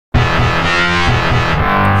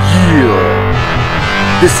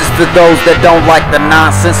This is for those that don't like the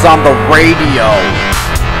nonsense on the radio.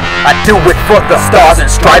 I do it for the stars and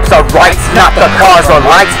stripes are rights, not the cars or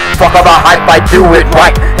lights. Fuck all the hype, I do it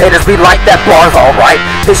right. Haters be like, that bar's alright.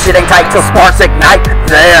 This shit ain't tight till sparks ignite.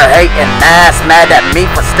 They're hating ass, mad at me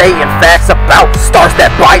for stating facts about stars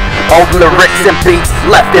that bite. Old lyrics and beats,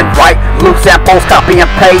 left and right. Loop samples, copy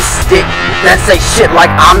and paste it. Then say shit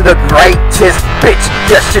like I'm the greatest. Bitch,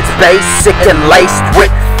 your shit's basic and laced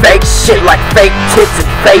with fake shit like fake tits and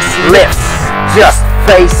facelifts. Just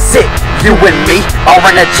face it, you and me are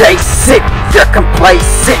in adjacent. You're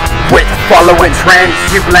complacent with following trends.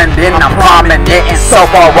 You blend in, I'm prominent, and so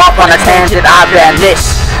far off on a tangent I vanish.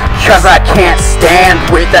 Cause I can't stand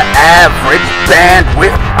with the average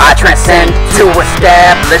bandwidth. I transcend to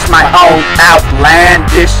establish my own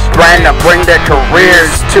outlandish brand to bring their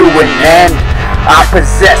careers to an end. I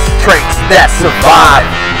possess traits that survive.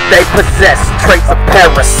 They possess traits of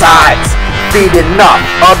parasites, feeding off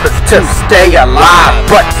others to stay alive,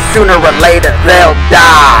 but sooner or later they'll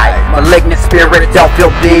die. Malignant spirit, don't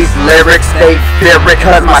feel these lyrics, they fear it,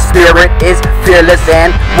 cause my spirit is fearless.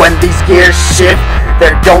 And when these gears shift,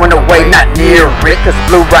 they're going away, not near it. Cause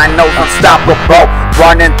Blue Rhino's unstoppable,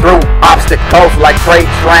 running through obstacles like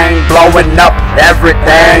freight train, blowing up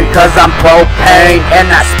everything. Cause I'm propane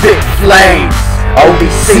and I spit flames.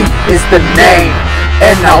 O.D.C is the name,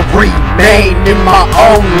 and I'll remain in my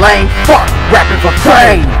own lane. Fuck rapping for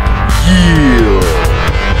fame. Yeah.